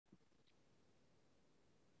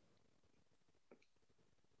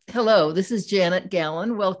Hello, this is Janet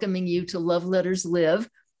Gallen welcoming you to Love Letters Live.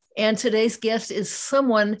 And today's guest is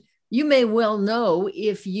someone you may well know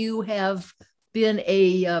if you have been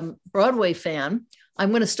a Broadway fan.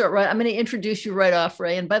 I'm going to introduce you right off,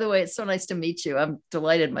 Ray. And by the way, it's so nice to meet you. I'm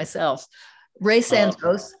delighted myself. Ray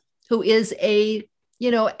Santos, who is a,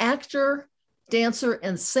 actor, dancer,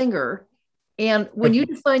 and singer. And when you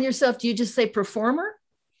define yourself, do you just say performer?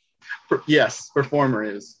 Yes, performer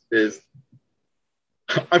is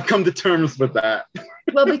I've come to terms with that.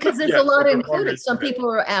 Well, because there's a lot included. Some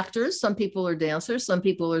people are actors, some people are dancers, some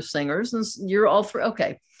people are singers, and you're all three.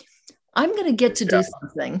 Okay. I'm going to get to do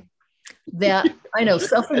something that I know,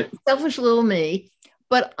 selfish little me,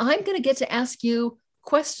 but I'm going to get to ask you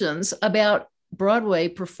questions about Broadway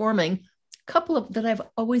performing, a couple of that I've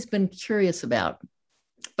always been curious about.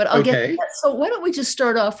 But I'll get to that. So why don't we just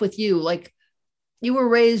start off with you? Like, you were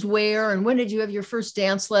raised where, and when did you have your first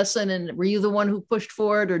dance lesson? And were you the one who pushed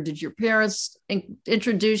for it, or did your parents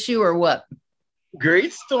introduce you, or what?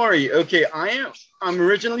 Great story. Okay, I'm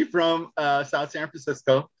originally from South San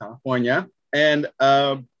Francisco, California, and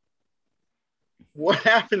what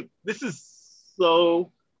happened? This is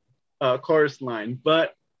so chorus line,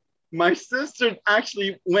 but my sister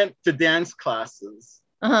actually went to dance classes,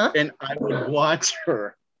 and I would watch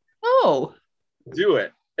her. Oh, do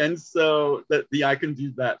it. And so the I Can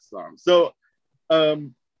Do That song. So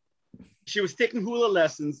she was taking hula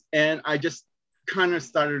lessons, and I just kind of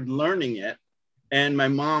started learning it. And my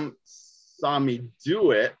mom saw me do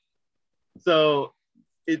it. So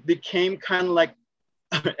it became kind of like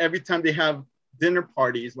every time they have dinner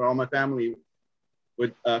parties where all my family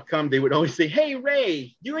would come, they would always say, "Hey,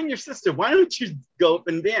 Ray, you and your sister, why don't you go up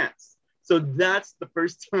and dance?" So that's the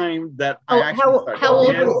first time that I actually started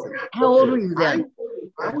dancing. How old were you then?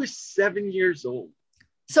 I was 7 years old.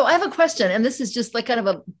 So I have a question, and this is just like kind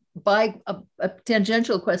of a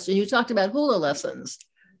tangential question. You talked about hula lessons.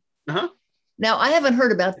 Now, I haven't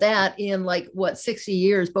heard about that in 60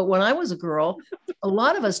 years, but when I was a girl, a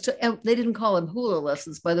lot of us took, they didn't call them hula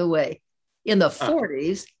lessons, by the way. In the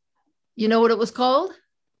 40s, you know what it was called?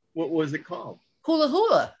 What was it called? Hula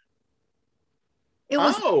hula. It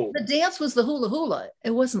was the dance was the hula hula.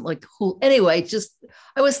 It wasn't like hula. Anyway, just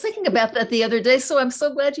I was thinking about that the other day, so I'm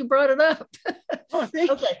so glad you brought it up. Oh, thank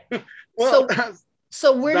you. Well,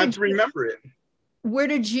 so where did you remember it? Where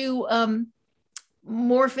did you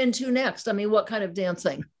morph into next? I mean, what kind of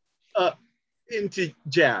dancing? Into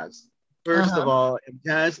jazz. First of all,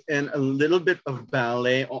 jazz and a little bit of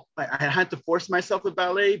ballet. I had to force myself to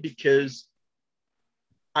ballet because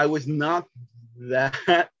I was not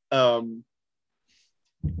that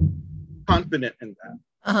confident in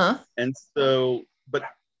that. And so, but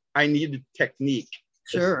I needed technique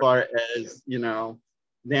as far as,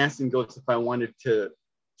 dancing goes. If I wanted to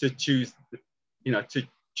choose, to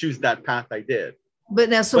choose that path, I did. But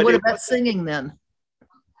now, so what about singing then?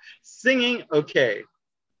 Singing, okay.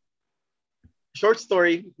 Short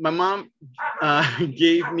story, my mom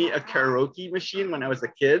gave me a karaoke machine when I was a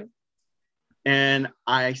kid. And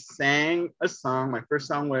I sang a song. My first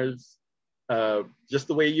song was Just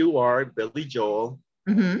the Way You Are, Billy Joel.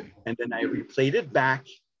 And then I replayed it back,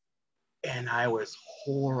 and I was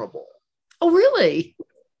horrible. Oh, really?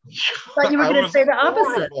 I thought you were going to say the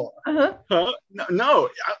opposite. No,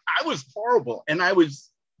 I was horrible. And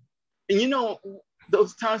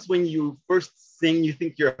those times when you first sing, you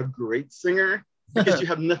think you're a great singer because you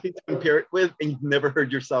have nothing to compare it with, and you've never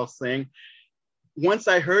heard yourself sing. Once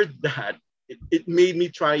I heard that, it made me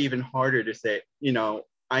try even harder to say,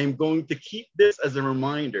 I'm going to keep this as a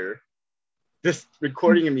reminder, this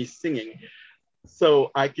recording of me singing, so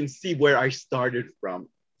I can see where I started from.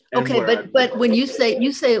 Okay, but when you say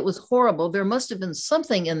it was horrible, there must have been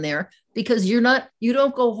something in there, because you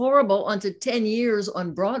don't go horrible until 10 years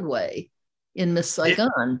on Broadway in Miss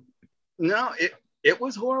Saigon. It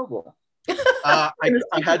was horrible. I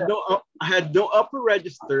had no upper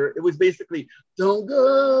register. It was basically, don't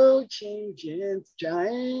go changing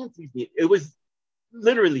giants. It was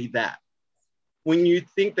literally that. When you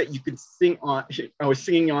think that you could sing I was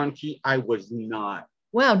singing on key, I was not.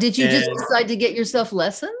 Wow. Did you just decide to get yourself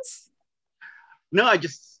lessons? No, I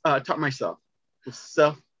just taught myself.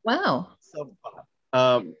 Wow.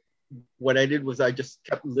 Self-taught. What I did was I just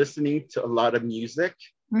kept listening to a lot of music.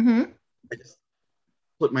 I just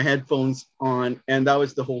put my headphones on, and that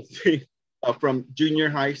was the whole thing. From junior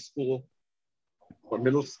high school or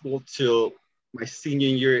middle school till my senior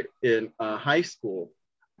year in high school,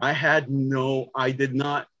 I did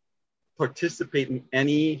not participate in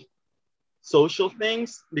any social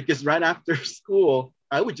things, because right after school,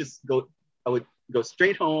 I would go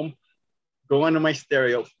straight home, go onto my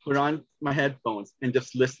stereo, put on my headphones, and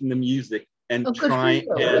just listen to music and try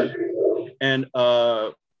and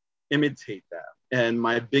imitate that. And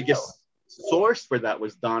my biggest source for that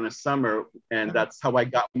was Donna Summer, and that's how I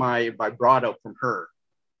got my vibrato from her,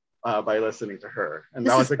 by listening to her. And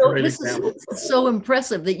that was a great example. This is so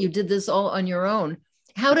impressive that you did this all on your own.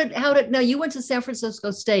 How did now you went to San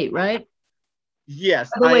Francisco State, right? Yes.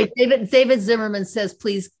 By the way, David Zimmerman says,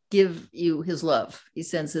 please give you his love. He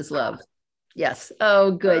sends his love. Yes.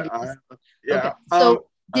 Oh, good. Yeah. Okay. So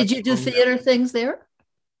did you do theater things there?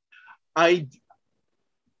 Okay.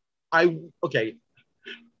 I'm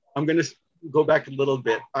going to go back a little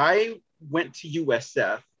bit. I went to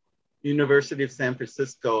USF, University of San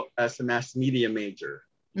Francisco, as a mass media major.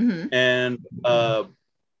 Mm-hmm. And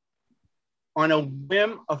on a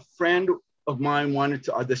whim, a friend of mine wanted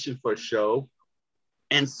to audition for a show.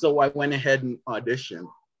 And so I went ahead and auditioned,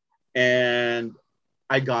 and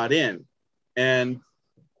I got in. And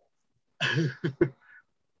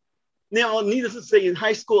now, needless to say, in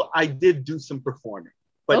high school, I did do some performing,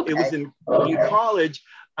 but it was in college,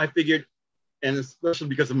 I figured, and especially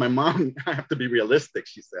because of my mom, I have to be realistic,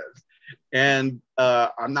 she says. And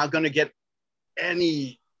I'm not going to get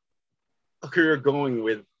any career going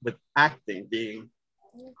with acting, being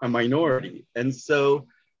a minority. And so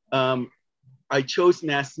I chose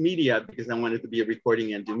mass media because I wanted to be a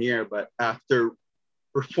recording engineer. But after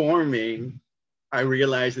performing, I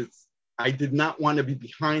realized I did not want to be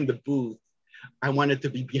behind the booth. I wanted to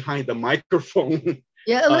be behind the microphone.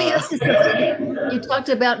 Yeah, let me ask you something. You talked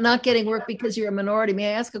about not getting work because you're a minority. May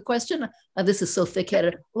I ask a question? This is so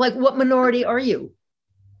thick-headed. Like, what minority are you?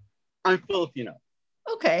 I'm Filipino.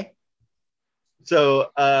 Okay. So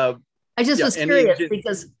I just was curious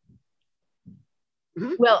because,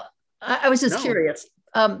 well, I was just curious.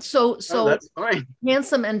 So that's fine.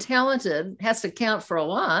 Handsome and talented has to count for a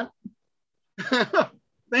lot.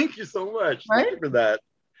 Thank you so much. Right? Thank you for that.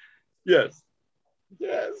 Yes.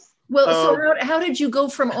 Yes. Well, so how did you go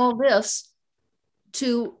from all this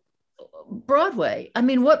to Broadway? I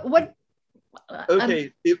mean, what?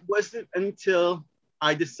 Okay, it wasn't until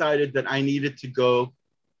I decided that I needed to go,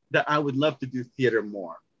 that I would love to do theater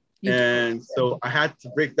more. So I had to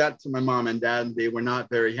break that to my mom and dad, and they were not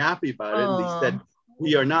very happy about it. And they said,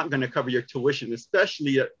 we are not going to cover your tuition,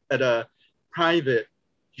 especially at a private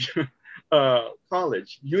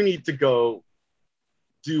college. You need to go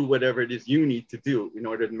do whatever it is you need to do in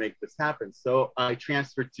order to make this happen. So I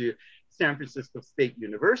transferred to San Francisco State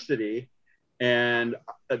University, and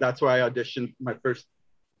that's where I auditioned. My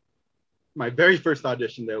very first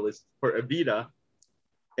audition there was for Evita,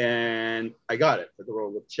 and I got it for the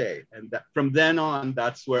role of Che. And from then on,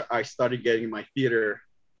 that's where I started getting my theater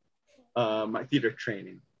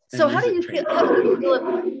training. So how do you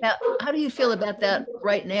feel about that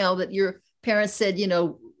right now, that your parents said,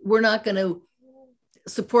 we're not going to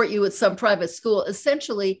support you at some private school?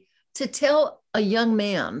 Essentially, to tell a young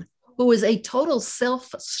man who is a total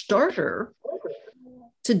self-starter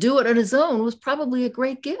to do it on his own was probably a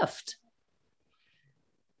great gift.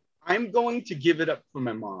 I'm going to give it up for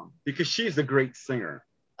my mom because she's a great singer.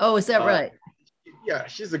 Oh, is that right? Yeah,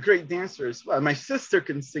 she's a great dancer as well. My sister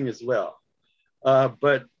can sing as well,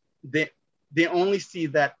 but they only see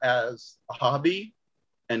that as a hobby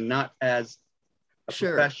and not as a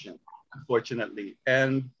profession, unfortunately.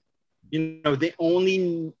 And they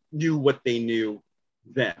only knew what they knew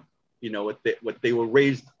then. What they were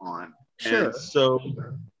raised on. Sure. And so,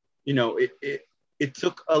 it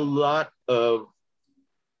took a lot of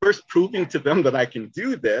first proving to them that I can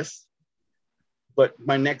do this. But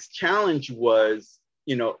my next challenge was,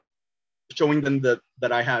 showing them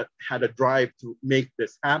that I had a drive to make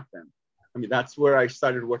this happen. I mean, that's where I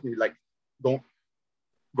started working, like going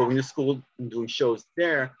to school and doing shows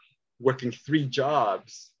there, working 3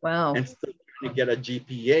 jobs. Wow. And still trying to get a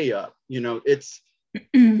GPA up.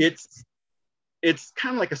 It's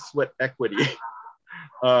kind of like a sweat equity.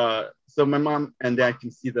 So my mom and dad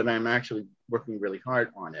can see that I'm actually working really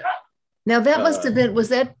hard on it. Now that must have been,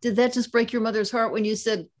 did that just break your mother's heart when you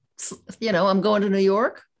said, I'm going to New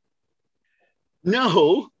York?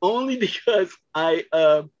 No, only because I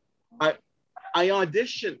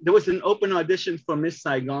auditioned. There was an open audition for Miss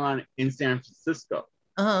Saigon in San Francisco.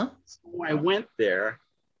 Uh-huh. So I went there,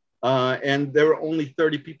 and there were only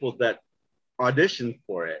 30 people that auditioned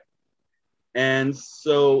for it. And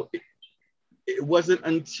so it wasn't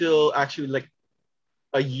until actually like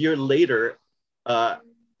a year later,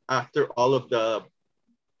 after all of the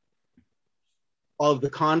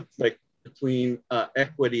conflict between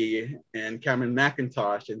Equity and Cameron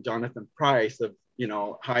McIntosh and Jonathan Pryce of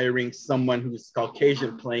hiring someone who's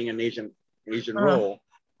Caucasian playing an Asian role,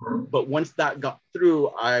 But once that got through,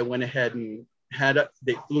 I went ahead and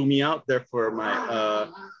they flew me out there for my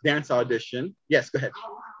dance audition. Yes, go ahead.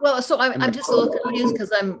 Well, so I'm just a little confused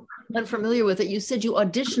because I'm unfamiliar with it. You said you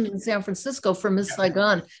auditioned in San Francisco for Miss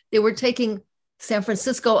Saigon. They were taking San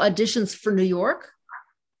Francisco auditions for New York?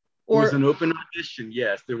 Or it was an open audition,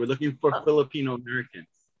 yes. They were looking for Filipino Americans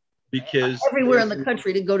because everywhere in the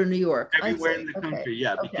country to go to New York. Everywhere in the country,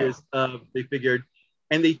 yeah, because they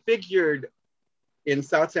figured in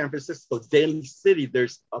South San Francisco, Daly City,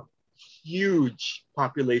 there's a huge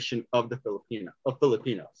population of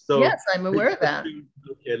Filipinos. So yes, I'm aware of that.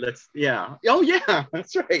 Okay, oh yeah,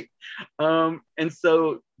 that's right. And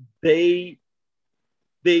so they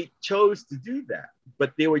chose to do that,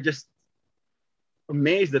 but they were just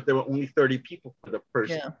amazed that there were only 30 people for the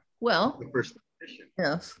first. Yeah. Well, the first audition.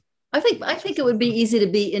 Yes. I think it would be easy to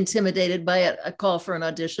be intimidated by a call for an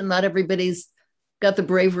audition. Not everybody's got the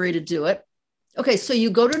bravery to do it. Okay, so you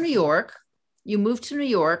go to New York, you move to New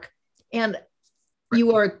York, and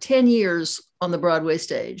you are 10 years on the Broadway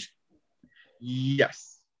stage.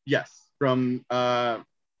 Yes. From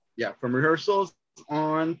rehearsals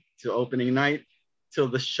on to opening night till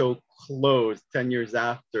the show closed 10 years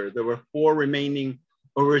after. There were 4 remaining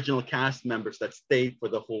original cast members that stayed for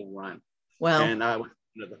the whole run. Wow. And I was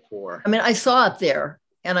one of the 4. I mean, I saw it there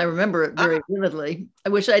and I remember it very vividly. I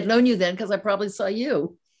wish I'd known you then because I probably saw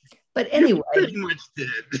you. But anyway. You pretty much did.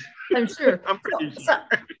 I'm sure. I'm pretty sure. So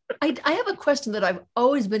I have a question that I've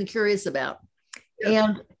always been curious about. Yes.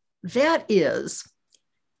 And that is,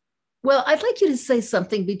 well, I'd like you to say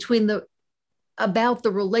something about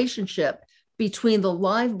the relationship between the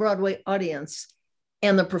live Broadway audience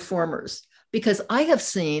and the performers, because I have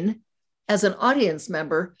seen, as an audience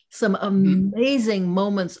member, some amazing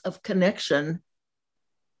moments of connection.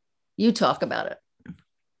 You talk about it.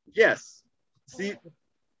 Yes. See,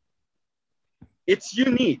 it's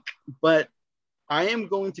unique, but I am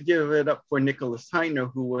going to give it up for Nicholas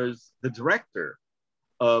Heitner, who was the director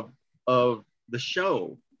of the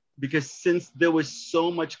show, because since there was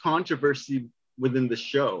so much controversy within the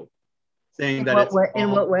show, saying that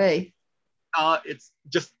in what way? It's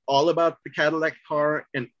just all about the Cadillac car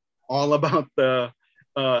and all about the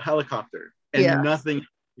helicopter and nothing,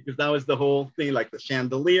 because that was the whole thing, like the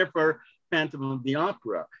chandelier for Phantom of the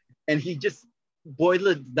Opera. And he just boiled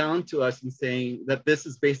it down to us and saying that this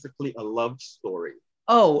is basically a love story.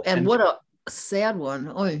 Oh, and what a sad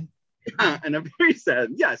one. Oy. Yeah, and a very sad,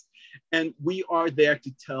 yes. And we are there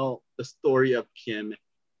to tell the story of Kim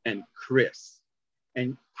and Chris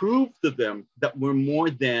and prove to them that we're more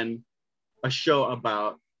than a show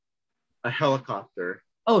about a helicopter.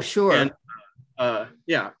 Oh, sure. And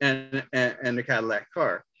and the Cadillac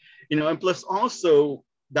car, and plus also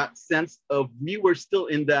that sense of we were still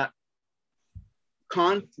in that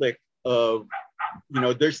conflict of,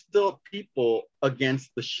 there's still people against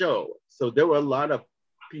the show. So there were a lot of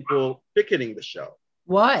people picketing the show.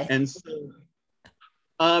 Why? And so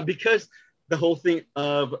because the whole thing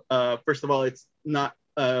of, first of all, it's not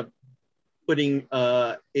putting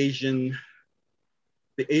the Asian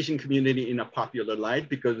community in a popular light,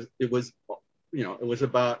 because it was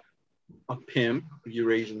about a pimp, a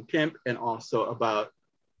Eurasian pimp, and also about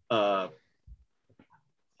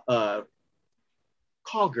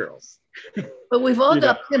call girls. But we've all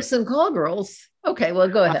got pimps and call girls. Okay, well,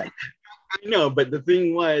 go ahead. I know, but the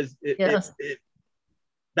thing was,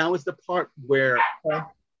 that was the part where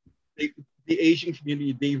the Asian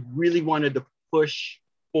community, they really wanted to push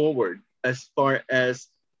forward as far as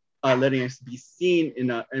letting us be seen in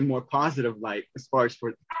a more positive light as far as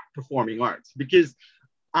for performing arts, because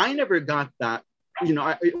I never got that. It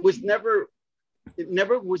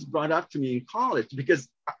never was brought up to me in college, because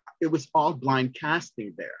it was all blind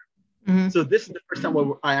casting there. Mm-hmm. So this is the first time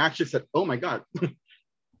where I actually said, oh my God,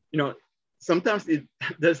 sometimes it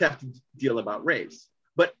does have to deal about race.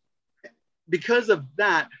 But because of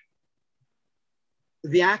that,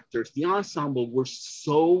 the actors, the ensemble were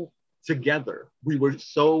so together. We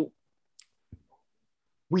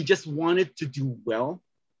just wanted to do well.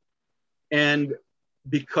 And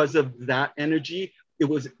because of that energy,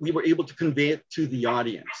 we were able to convey it to the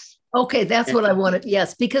audience. Okay, that's what I wanted.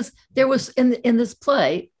 Yes, because there was in this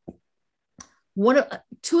play,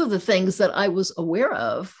 two of the things that I was aware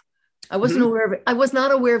of. I wasn't aware of it. I was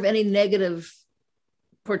not aware of any negative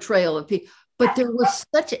portrayal of people, but there was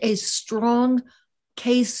such a strong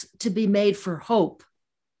case to be made for hope.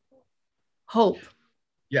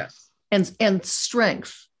 Yes. And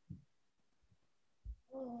strength.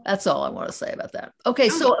 That's all I want to say about that. Okay,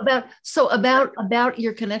 so about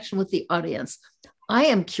your connection with the audience, I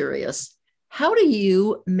am curious, how do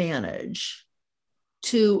you manage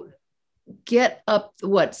to get up,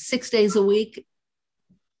 what, 6 days a week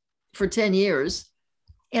for 10 years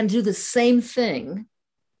and do the same thing.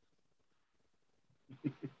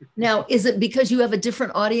 Now, is it because you have a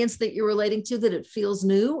different audience that you're relating to that it feels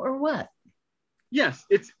new, or what? Yes,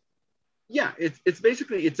 it's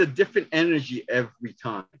basically, it's a different energy every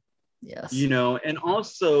time. Yes. You know, and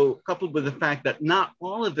also coupled with the fact that not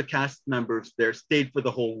all of the cast members there stayed for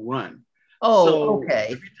the whole run. Oh, so okay.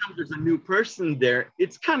 Every time there's a new person there,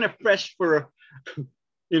 it's kind of fresh for,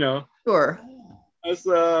 you know. Sure. As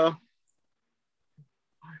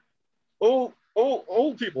old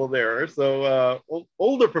people there, so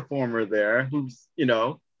older performer there who's, you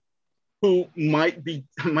know, who might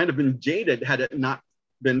have been jaded had it not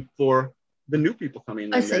been for the new people coming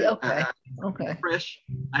in. I see. Okay.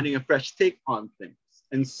 Adding a fresh take on things.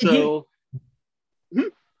 And so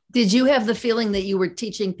did you have the feeling that you were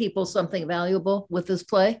teaching people something valuable with this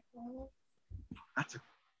play? That's a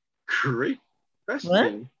great question.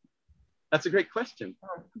 What? That's a great question.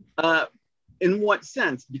 In what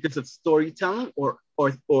sense? Because of storytelling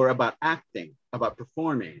or about acting, about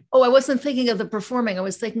performing? Oh, I wasn't thinking of the performing. I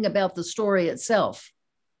was thinking about the story itself.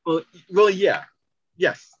 Well, yeah.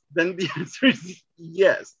 Yes. Then the answer is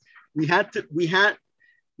yes. We had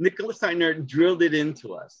Nicholas Steiner drilled it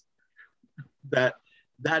into us that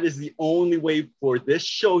is the only way for this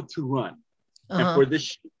show to run and for this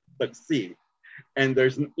show to succeed. And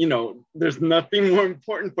there's nothing more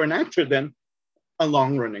important for an actor than a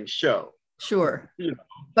long running show. Sure. You know.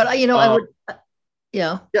 But I would,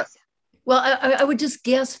 yeah. Yes. Well, I would just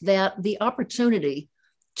guess that the opportunity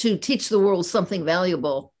to teach the world something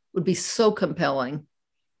valuable would be so compelling.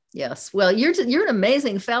 Yes. Well, you're an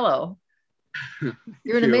amazing fellow.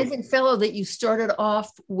 You're an amazing fellow that you started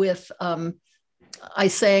off with, I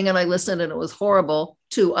sang and I listened and it was horrible,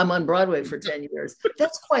 to I'm on Broadway for 10 years.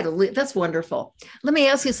 That's that's wonderful. Let me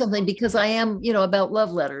ask you something, because I am, about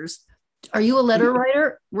love letters. Are you a letter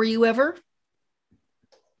writer? Were you ever?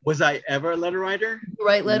 Was I ever a letter writer? You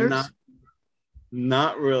write letters?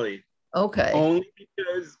 Not really. Okay. Only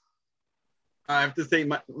because I have to say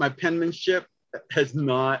my penmanship is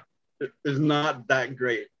not that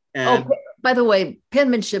great. And by the way,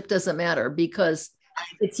 penmanship doesn't matter because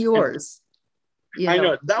it's yours. I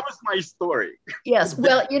know, that was my story. Yes.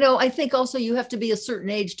 Well, I think also you have to be a certain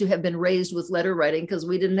age to have been raised with letter writing, because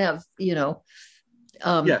we didn't have,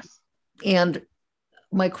 yes. And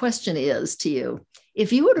my question is to you,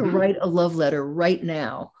 if you were to write a love letter right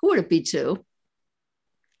now, who would it be to?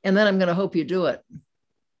 And then I'm going to hope you do it.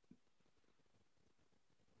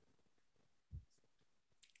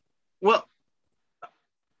 Well,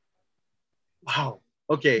 wow.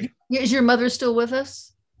 Okay. Is your mother still with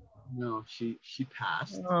us? No, she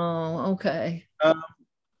passed. Oh, okay.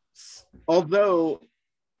 Although,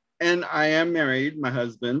 and I am married, my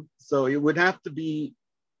husband, so it would have to be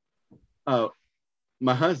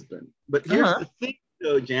my husband. But here's the thing,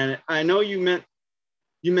 though, Janet. I know you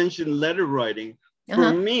mentioned letter writing.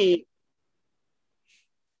 For me,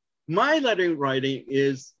 my letter writing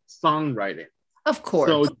is songwriting. Of course.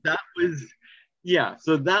 So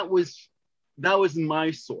that was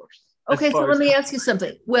my source. Okay, so let me ask you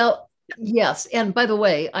something. Well, yes. And by the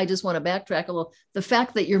way, I just want to backtrack a little. The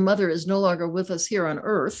fact that your mother is no longer with us here on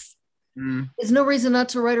Earth is no reason not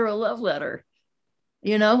to write her a love letter.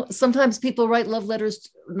 Sometimes people write love letters,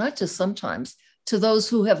 not just sometimes, to those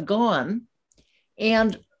who have gone.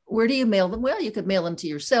 And where do you mail them? Well, you could mail them to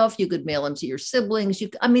yourself. You could mail them to your siblings.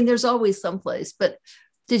 There's always someplace. But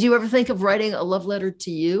did you ever think of writing a love letter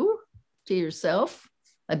to you, to yourself?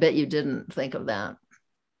 I bet you didn't think of that.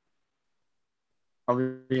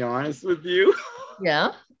 I'll be honest with you.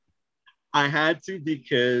 Yeah. I had to,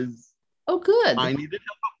 because good. I needed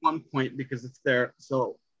help at one point because it's there.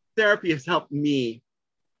 So therapy has helped me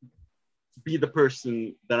be the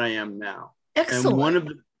person that I am now. Excellent.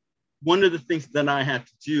 And one of the things that I had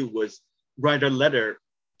to do was write a letter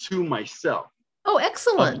to myself. Oh,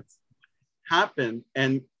 excellent. Happened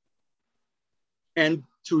and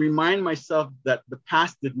to remind myself that the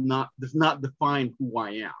past does not define who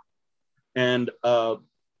I am. And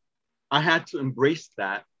I had to embrace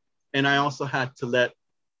that. And I also had to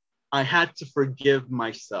forgive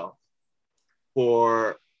myself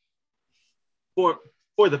for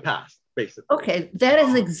the past, basically. Okay, that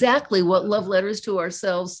is exactly what love letters to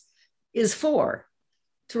ourselves is for,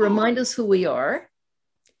 to remind us who we are,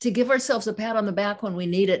 to give ourselves a pat on the back when we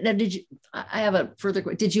need it. Now, I have a further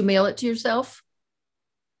question. Did you mail it to yourself?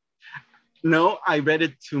 No, I read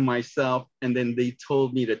it to myself, and then they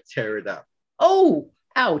told me to tear it up. Oh,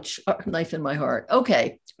 ouch. Knife in my heart.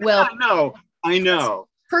 Okay. Well, I know.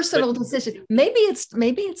 Personal decision. Maybe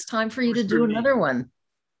it's time for you to do another one.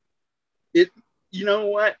 it, you know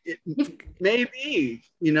what, maybe,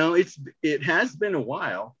 you know, it has been a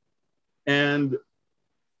while. And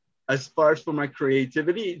as far as for my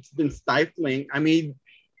creativity, it's been stifling. I mean,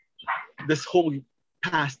 this whole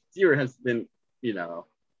past year has been, you know,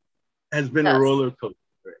 has been a roller coaster.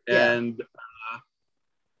 Yeah. And,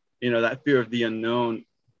 you know, that fear of the unknown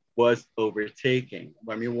was overtaking.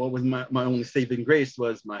 I mean, what was my only saving grace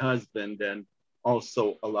was my husband, and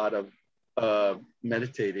also a lot of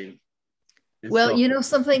meditating. And well, so, you know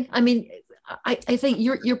something, I mean, I think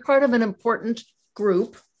you're part of an important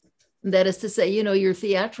group. That is to say, you know, your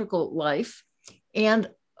theatrical life. And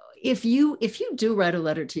if you do write a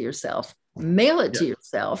letter to yourself, mail it to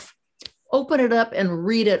yourself, open it up and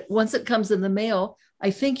read it. Once it comes in the mail, I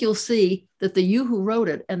think you'll see that the you who wrote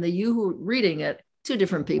it and the you who reading it, two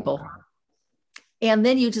different people. And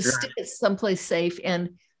then you just stick it someplace safe.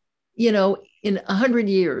 And, you know, in 100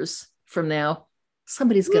 years from now,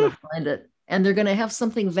 somebody's going to find it, and they're going to have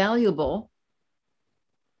something valuable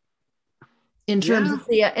in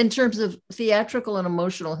terms of theatrical and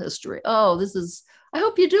emotional history. Oh, this is, I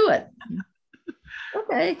hope you do it.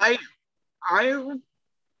 Okay.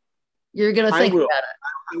 You're going to think about it.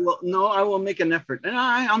 I will make an effort, and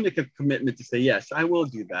I'll make a commitment to say, yes, I will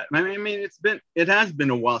do that. I mean, it has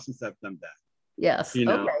been a while since I've done that. Yes. You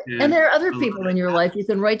know, okay. And there are other people in your life. You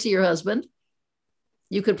can write to your husband.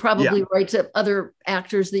 You could probably write to other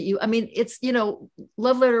actors that I mean, it's, you know,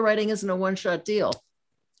 love letter writing isn't a one-shot deal.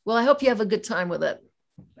 Well, I hope you have a good time with it.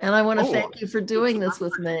 And I want to thank you for doing this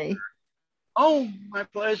with me. Oh, my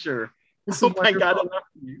pleasure. I hope I got enough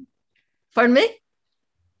of you. Pardon me?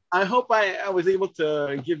 I hope I was able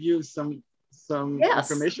to give you some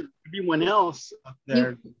information for everyone else out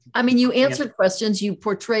there. You answered questions. You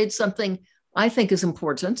portrayed something I think is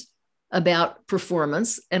important about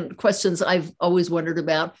performance, and questions I've always wondered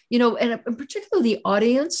about, you know, and particularly the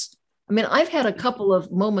audience. I mean, I've had a couple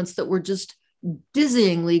of moments that were just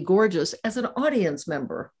dizzyingly gorgeous as an audience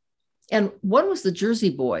member. And one was the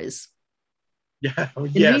Jersey Boys in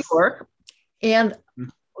New York. And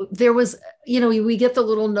there was, you know, we get the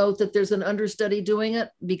little note that there's an understudy doing it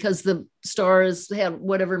because the stars had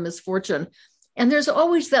whatever misfortune. And there's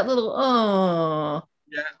always that little,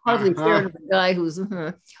 hardly fair to the guy who's,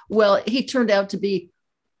 well, he turned out to be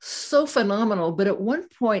so phenomenal. But at one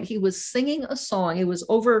point he was singing a song. He was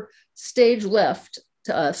over stage left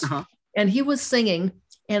to us. And he was singing,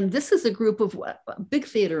 and this is a group of a big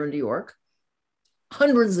theater in New York,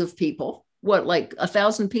 hundreds of people, like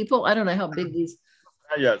 1,000 people? I don't know how big these,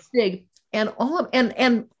 big, and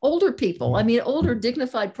and older people. I mean, older,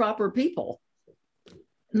 dignified, proper people.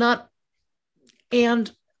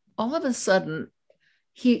 And all of a sudden,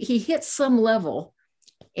 he hit some level,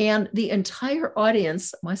 and the entire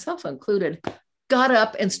audience, myself included, got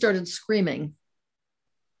up and started screaming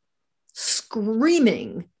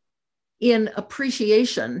in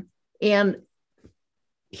appreciation. And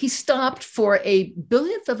he stopped for a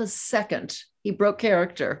billionth of a second. He broke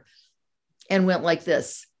character and went like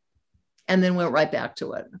this, and then went right back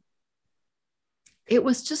to it. It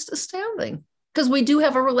was just astounding, because we do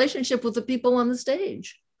have a relationship with the people on the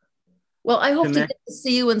stage. Well, I hope to get to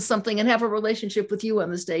see you in something and have a relationship with you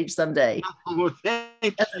on the stage someday. Well,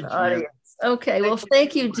 thank you. Okay, well,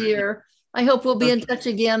 thank you, dear. I hope we'll be in touch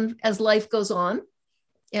again as life goes on.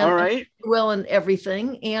 And all right. Well, and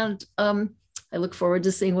everything. And I look forward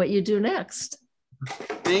to seeing what you do next.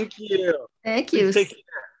 Thank you. Thank you. Take care.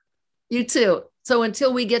 You too. So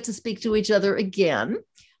until we get to speak to each other again,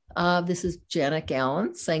 this is Janet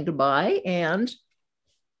Gallen saying goodbye, and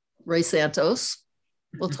Ray Santos.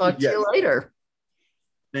 We'll talk to you later.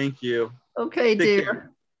 Thank you. Okay,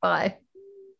 dear. Bye.